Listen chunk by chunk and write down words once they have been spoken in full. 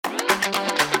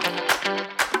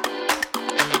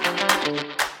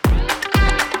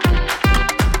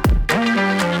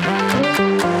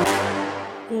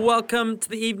Welcome to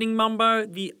the Evening Mumbo,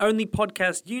 the only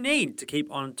podcast you need to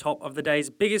keep on top of the day's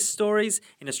biggest stories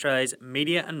in Australia's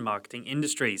media and marketing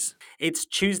industries. It's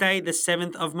Tuesday, the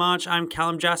 7th of March. I'm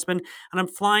Calum Jaspan, and I'm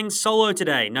flying solo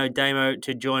today. No Damo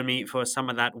to join me for some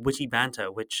of that witty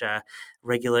banter, which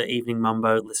regular Evening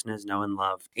Mumbo listeners know and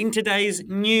love. In today's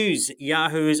news,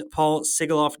 Yahoo's Paul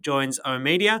Sigaloff joins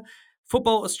oOh!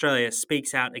 Football Australia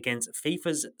speaks out against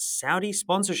FIFA's Saudi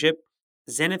sponsorship.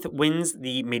 Zenith wins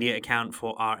the media account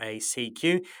for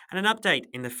RACQ, and an update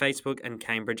in the Facebook and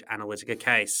Cambridge Analytica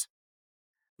case.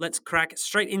 Let's crack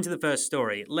straight into the first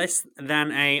story. Less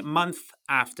than a month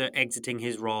after exiting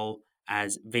his role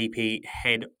as VP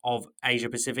Head of Asia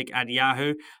Pacific at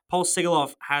Yahoo, Paul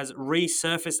Sigaloff has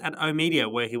resurfaced at oOh!,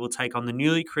 where he will take on the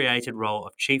newly created role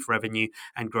of Chief Revenue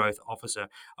and Growth Officer.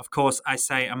 Of course, I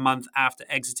say a month after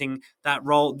exiting that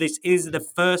role. This is the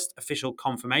first official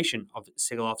confirmation of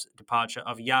Sigaloff's departure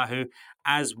of Yahoo,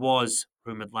 as was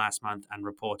rumoured last month and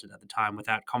reported at the time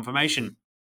without confirmation.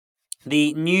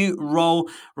 The new role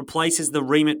replaces the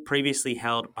remit previously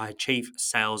held by Chief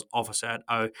Sales Officer at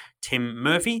oOh!, Tim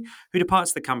Murphy, who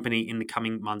departs the company in the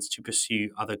coming months to pursue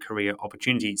other career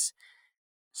opportunities.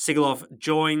 Sigaloff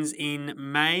joins in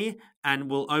May and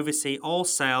will oversee all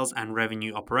sales and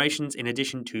revenue operations in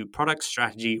addition to product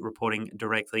strategy, reporting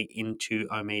directly into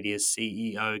oOh!'s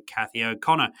CEO, Cathy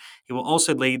O'Connor. He will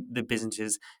also lead the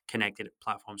business's connected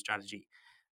platform strategy.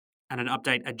 And an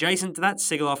update adjacent to that,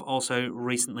 Sigaloff also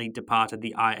recently departed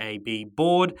the IAB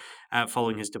board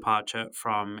following his departure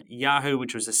from Yahoo,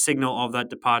 which was a signal of that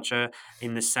departure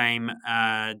in the same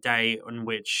day in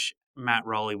which Matt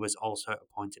Rowley was also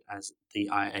appointed as the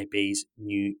IAB's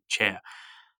new chair.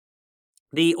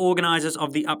 The organisers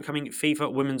of the upcoming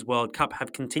FIFA Women's World Cup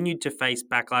have continued to face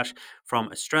backlash from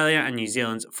Australia and New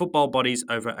Zealand's football bodies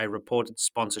over a reported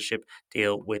sponsorship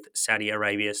deal with Saudi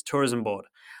Arabia's tourism board.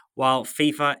 While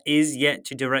FIFA is yet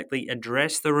to directly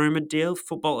address the rumoured deal,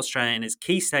 Football Australia and its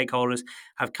key stakeholders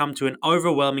have come to an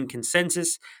overwhelming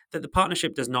consensus that the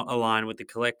partnership does not align with the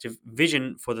collective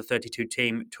vision for the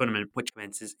 32-team tournament, which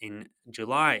commences in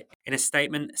July. In a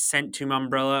statement sent to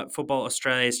Mumbrella, Football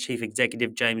Australia's Chief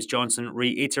Executive James Johnson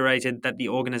reiterated that the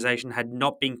organisation had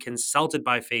not been consulted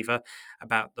by FIFA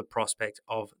about the prospect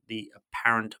of the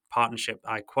apparent partnership.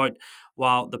 I quote,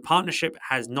 "While the partnership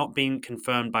has not been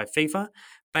confirmed by FIFA,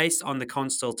 based on the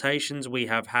consultations we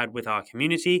have had with our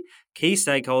community, key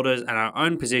stakeholders, and our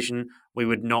own position, we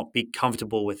would not be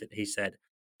comfortable with it," he said.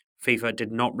 FIFA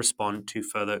did not respond to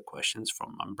further questions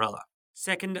from Umbrella.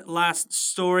 Second last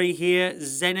story here,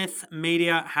 Zenith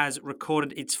Media has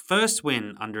recorded its first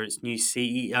win under its new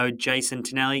CEO, Jason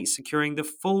Tonelli, securing the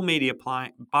full media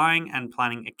buying and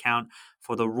planning account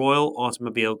for the Royal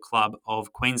Automobile Club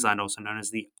of Queensland, also known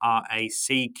as the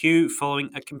RACQ,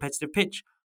 following a competitive pitch.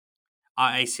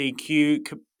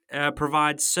 RACQ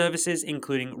provides services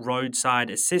including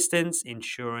roadside assistance,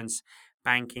 insurance,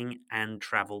 banking, and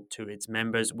travel to its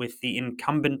members, with the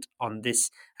incumbent on this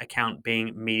account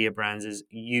being Media Brands'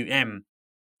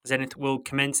 Zenith will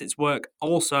commence its work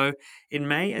also in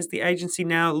May, as the agency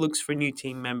now looks for new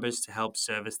team members to help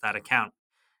service that account.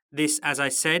 This, as I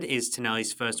said, is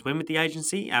Tonelli's first win with the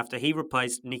agency after he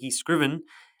replaced Nikki Scriven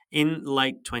in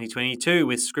late 2022,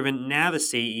 with Scriven now the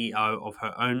CEO of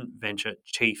her own venture,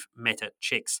 Chief Meta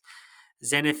Chicks.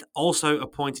 Zenith also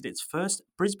appointed its first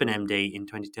Brisbane MD in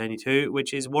 2022,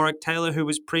 which is Warwick Taylor, who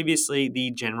was previously the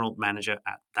general manager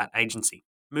at that agency.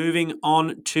 Moving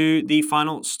on to the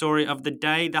final story of the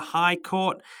day, the High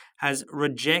Court has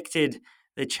rejected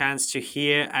the chance to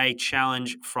hear a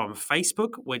challenge from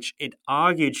Facebook, which it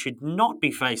argued should not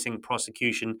be facing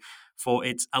prosecution for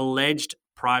its alleged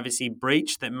privacy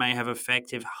breach that may have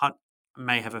affected,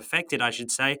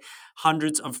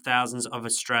 hundreds of thousands of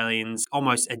Australians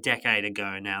almost a decade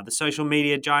ago now. The social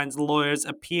media giant's lawyers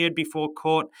appeared before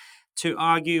court to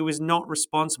argue it was not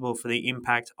responsible for the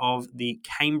impact of the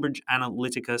Cambridge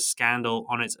Analytica scandal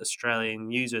on its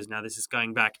Australian users. Now, this is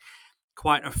going back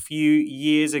quite a few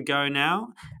years ago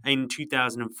now. In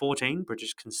 2014,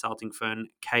 British consulting firm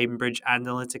Cambridge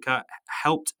Analytica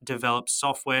helped develop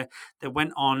software that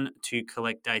went on to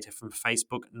collect data from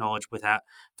Facebook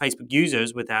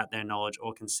users without their knowledge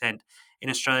or consent. In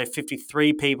Australia,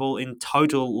 53 people in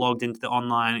total logged into the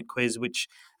online quiz, which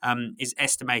is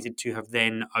estimated to have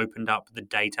then opened up the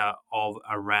data of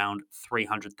around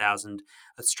 300,000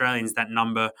 Australians. That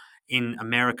number in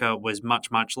America was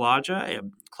much, much larger,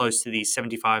 close to the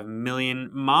 75 million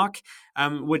mark,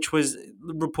 which was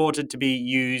reported to be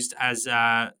used as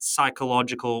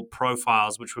psychological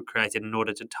profiles, which were created in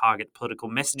order to target political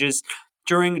messages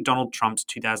during Donald Trump's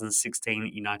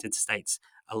 2016 United States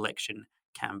election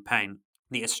campaign.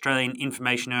 The Australian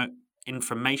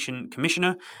Information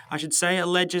Commissioner,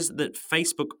 alleges that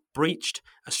Facebook breached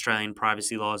Australian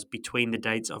privacy laws between the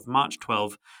dates of March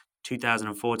 12,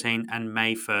 2014 and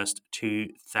May 1st,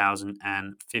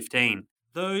 2015.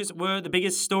 Those were the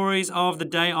biggest stories of the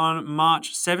day on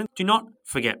March 7th. Do not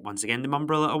forget, once again, the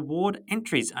Mumbrella Award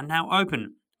entries are now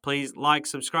open. Please like,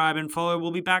 subscribe, and follow.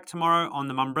 We'll be back tomorrow on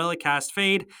the Mumbrella Cast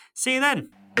feed. See you then.